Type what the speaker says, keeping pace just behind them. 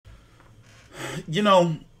You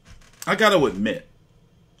know, I got to admit,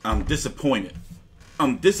 I'm disappointed.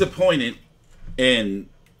 I'm disappointed in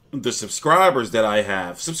the subscribers that I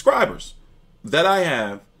have. Subscribers that I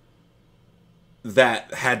have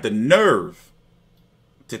that had the nerve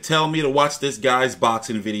to tell me to watch this guy's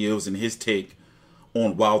boxing videos and his take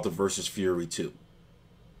on Wilder versus Fury 2.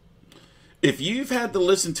 If you've had to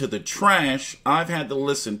listen to the trash I've had to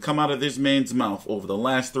listen come out of this man's mouth over the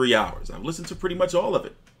last 3 hours, I've listened to pretty much all of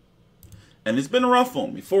it. And it's been rough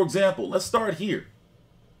on me. For example, let's start here.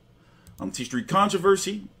 I'm TstreeT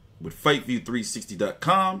Controversy with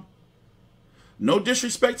FightView360.com. No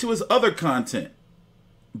disrespect to his other content,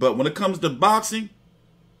 but when it comes to boxing,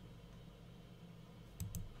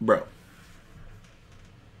 bro.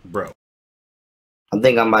 I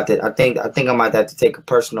think I'm about to have to take a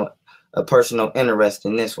personal interest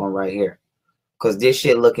in this one right here, because this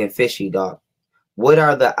shit looking fishy, dog. What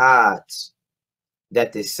are the odds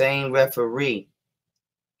that the same referee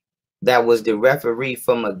that was the referee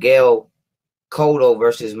for Miguel Cotto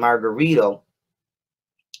versus Margarito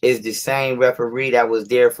is the same referee that was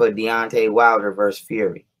there for Deontay Wilder versus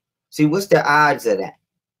Fury? See, what's the odds of that?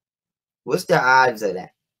 What's the odds of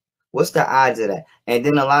that? What's the odds of that? And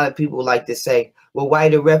then a lot of people like to say, well, why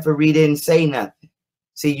the referee didn't say nothing?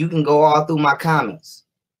 See, you can go all through my comments.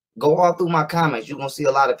 Go all through my comments. You're going to see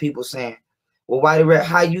a lot of people saying, well, why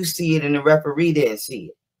how you see it and the referee didn't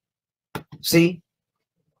see it? See,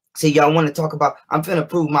 y'all want to talk about, I'm finna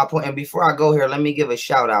prove my point. And before I go here, let me give a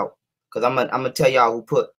shout out, because I'm gonna tell y'all who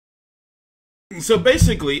put. So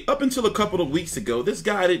basically, up until a couple of weeks ago, this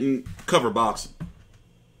guy didn't cover boxing.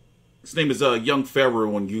 His name is Young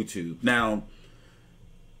PHARAOH on YouTube. Now,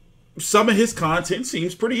 some of his content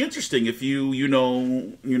seems pretty interesting. If you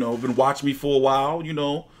know, been watching me for a while, you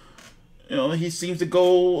know, he seems to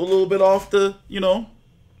go a little bit off the,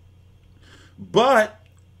 but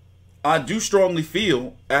I do strongly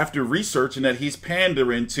feel, after researching, that he's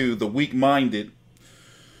pandering to the weak-minded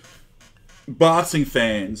boxing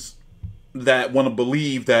fans that want to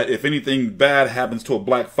believe that if anything bad happens to a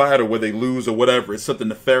black fighter, where they lose or whatever, it's something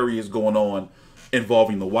nefarious going on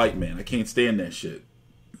involving the white man. I can't stand that shit.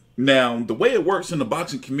 Now, the way it works in the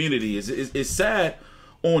boxing community is sad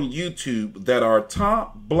on YouTube that our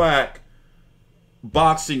top black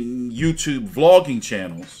boxing YouTube vlogging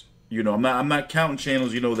channels, I'm not counting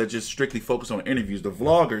channels, that just strictly focus on interviews. The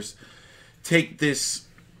vloggers take this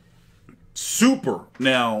super.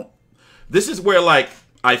 Now, this is where, like,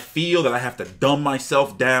 I feel that I have to dumb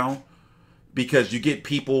myself down, because you get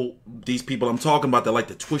these people I'm talking about, that like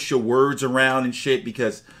to twist your words around and shit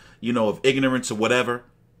because, of ignorance or whatever.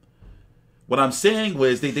 What I'm saying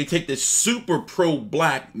was they take this super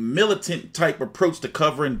pro-black militant type approach to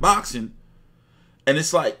covering boxing, and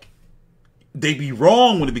it's like they be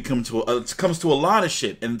wrong when it comes to a lot of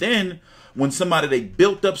shit. And then when somebody they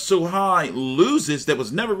built up so high loses, that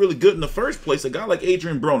was never really good in the first place, a guy like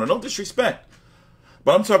Adrian Broner, no disrespect,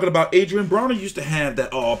 but I'm talking about Adrian Broner used to have that,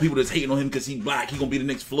 oh, people just hating on him because he's black, he gonna be the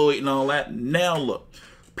next Floyd and all that. Now look,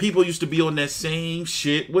 people used to be on that same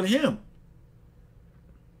shit with him.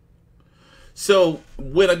 So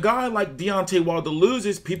when a guy like Deontay Wilder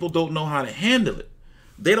loses, people don't know how to handle it.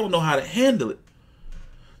 They don't know how to handle it.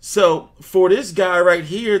 So for this guy right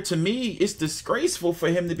here, to me, it's disgraceful for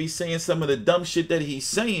him to be saying some of the dumb shit that he's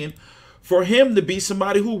saying, for him to be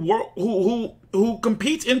somebody who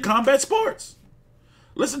competes in combat sports.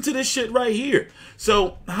 Listen to this shit right here.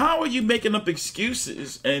 So how are you making up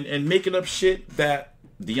excuses and making up shit that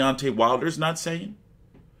Deontay Wilder's not saying?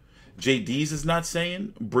 JD's is not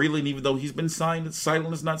saying. Breland, even though he's been silent,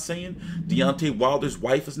 is not saying. Deontay Wilder's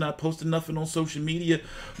wife is not posting nothing on social media.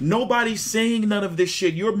 Nobody's saying none of this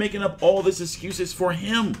shit. You're making up all this excuses for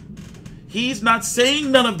him. He's not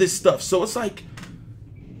saying none of this stuff. So it's like,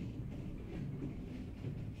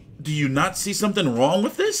 do you not see something wrong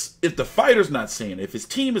with this? If the fighter's not saying it, if his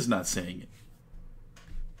team is not saying it,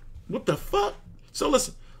 what the fuck? So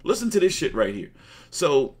listen to this shit right here.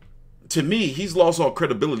 So to me, he's lost all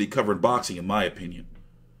credibility covering boxing, in my opinion.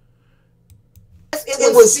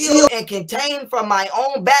 It was sealed and contained from my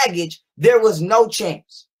own baggage. There was no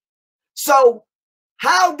chance. So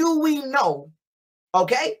how do we know?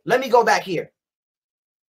 Okay, let me go back here.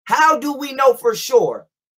 How do we know for sure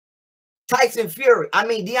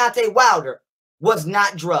Deontay Wilder was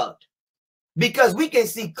not drugged? Because we can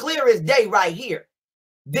see clear as day right here.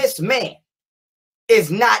 This man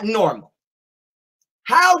is not normal.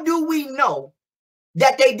 How do we know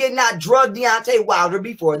that they did not drug Deontay Wilder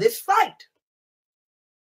before this fight?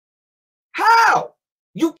 How?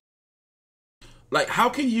 How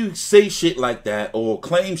can you say shit like that or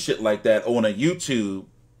claim shit like that on YouTube,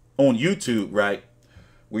 right?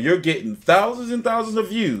 where you're getting thousands and thousands of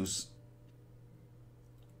views.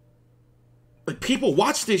 Like, people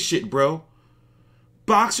watch this shit, bro.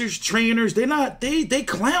 Boxers, trainers, they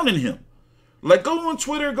clowning him. Like, go on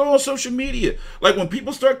Twitter, go on social media. Like, when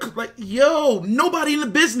people start, like, yo, nobody in the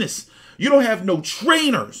business. You don't have no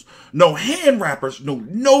trainers, no hand wrappers,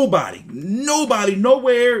 nobody,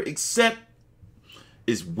 nowhere except,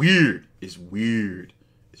 it's weird. It's weird.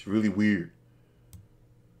 It's really weird.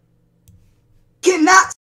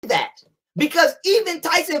 Cannot say that, because even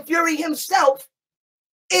Tyson Fury himself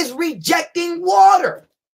is rejecting water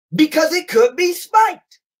because it could be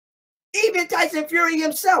spiked. Even Tyson Fury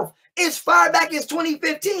himself, as far back as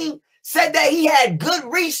 2015, said that he had good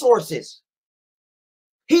resources.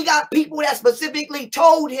 He got people that specifically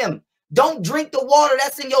told him, don't drink the water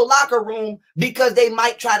that's in your locker room because they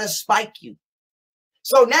might try to spike you.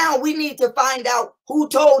 So now we need to find out who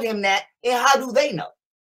told him that and how do they know?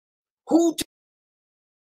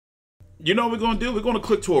 You know what we're going to do? We're going to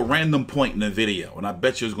click to a random point in the video, and I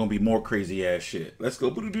bet you it's going to be more crazy ass shit. Let's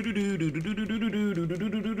go. Boop.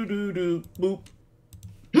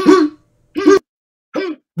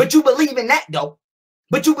 But you believe in that, though.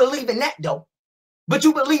 But you believe in that, though. But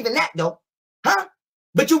you believe in that, though. Huh?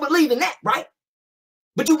 But you believe in that, right?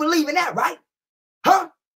 But you believe in that, right? Huh?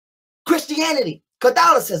 Christianity,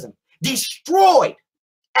 Catholicism destroyed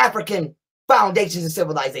African foundations and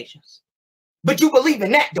civilizations. But you believe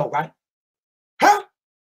in that, though, right? Huh?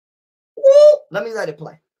 Woo! Let me let it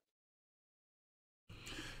play.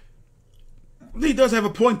 He does have a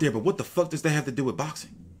point there, but what the fuck does that have to do with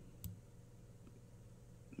boxing?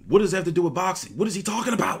 What does that have to do with boxing? What is he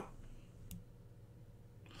talking about?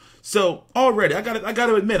 So already, I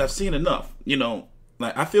gotta admit, I've seen enough. You know,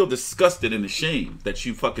 like, I feel disgusted and ashamed that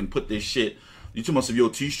you fucking put this shit. You told me, yo,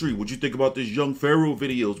 TstreeT, what'd you think about this young Pharaoh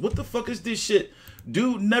videos? What the fuck is this shit?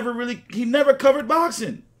 Dude he never covered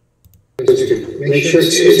boxing. Make sure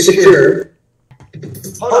it's secure.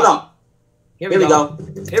 Hold on. Here we go.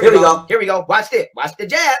 Here we go. Watch it. Watch the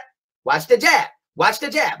jab. Watch the jab. Watch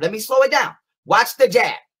the jab. Let me slow it down. Watch the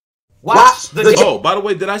jab. Watch the jab. Oh, by the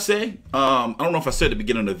way, did I say? I don't know if I said at the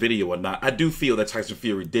beginning of the video or not. I do feel that Tyson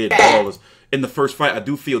Fury did ball his, in the first fight. I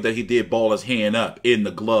do feel that he did ball his hand up in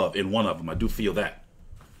the glove in one of them. I do feel that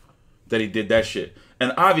he did that shit.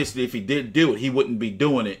 And obviously, if he did do it, he wouldn't be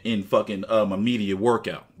doing it in fucking a media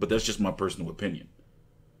workout. But that's just my personal opinion.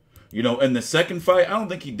 You know, in the second fight, I don't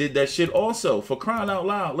think he did that shit also. For crying out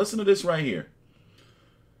loud, listen to this right here.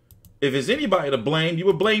 If there's anybody to blame, you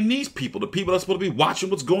would blame these people. The people that's supposed to be watching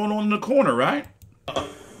what's going on in the corner, right?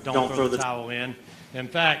 Don't throw the towel in. In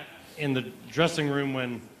fact, in the dressing room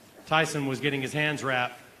when Tyson was getting his hands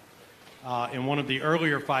wrapped, in one of the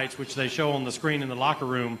earlier fights, which they show on the screen in the locker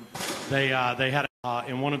room, they had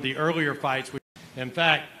in one of the earlier fights. In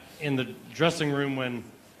fact, in the dressing room when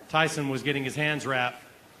Tyson was getting his hands wrapped,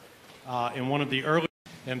 in one of the early.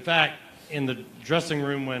 In fact, in the dressing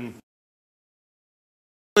room when.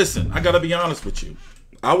 Listen, I gotta be honest with you.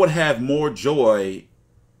 I would have more joy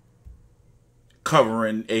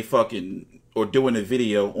covering a fucking or doing a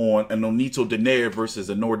video on an Onito Donaire versus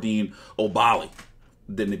a Nordine Obali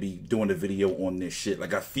than to be doing a video on this shit.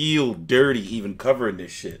 Like, I feel dirty even covering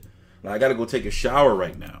this shit. Like, I gotta go take a shower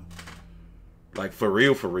right now. Like, for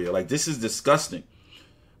real, for real. Like, this is disgusting.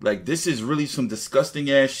 Like, this is really some disgusting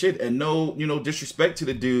ass shit. And no, you know, disrespect to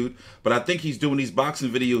the dude, but I think he's doing these boxing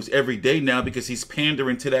videos every day now because he's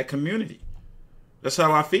pandering to that community. That's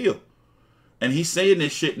how I feel. And he's saying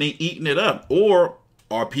this shit and they eating it up. Or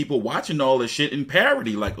are people watching all this shit in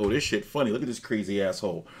parody? Like, oh, this shit funny. Look at this crazy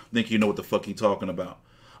asshole. Think you know what the fuck he talking about.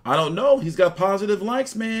 I don't know. He's got positive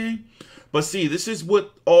likes, man. But see, this is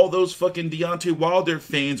what all those fucking Deontay Wilder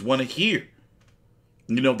fans want to hear.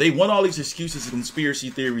 You know, they want all these excuses and conspiracy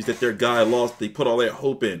theories that their guy lost. They put all their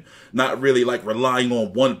hope in. Not really like relying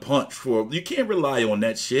on one punch for. You can't rely on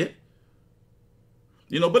that shit.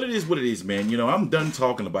 You know, but it is what it is, man. You know, I'm done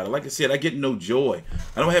talking about it. Like I said, I get no joy.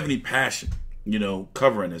 I don't have any passion, you know,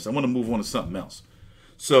 covering this. I want to move on to something else.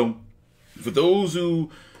 So, for those who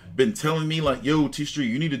been telling me like, yo, TstreeT,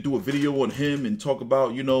 you need to do a video on him and talk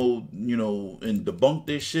about, you know, and debunk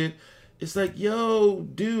this shit. It's like, yo,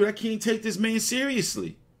 dude, I can't take this man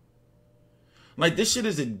seriously. Like, this shit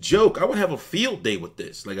is a joke. I would have a field day with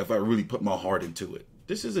this. Like, if I really put my heart into it.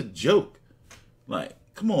 This is a joke. Like,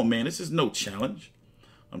 come on, man. This is no challenge.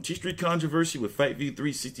 I'm TstreeT Controversy with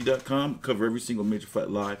FightView360.com. Cover every single major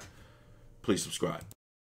fight live. Please subscribe.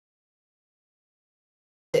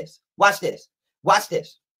 Watch this. Watch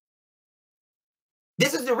this.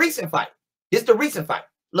 This is the recent fight. This is the recent fight.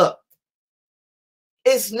 Look.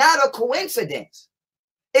 It's not a coincidence.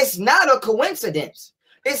 It's not a coincidence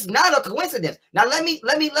It's not a coincidence. Now let me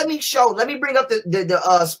bring up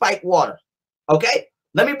the spiked water. Okay?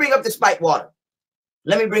 Let me bring up the spiked water.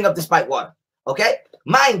 Okay?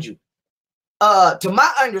 Mind you, to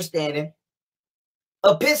my understanding,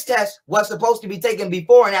 a piss test was supposed to be taken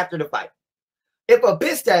before and after the fight. If a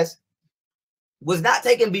piss test was not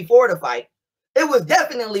taken before the fight, it was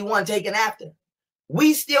definitely one taken after.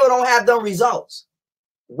 We still don't have the results.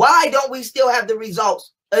 Why don't we still have the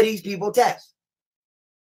results of these people tests?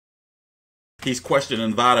 He's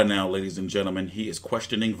questioning VADA now, ladies and gentlemen. He is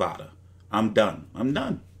questioning VADA. I'm done. I'm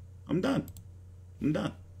done. I'm done. I'm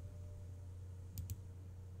done.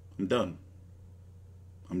 I'm done.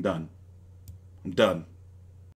 I'm done. I'm done.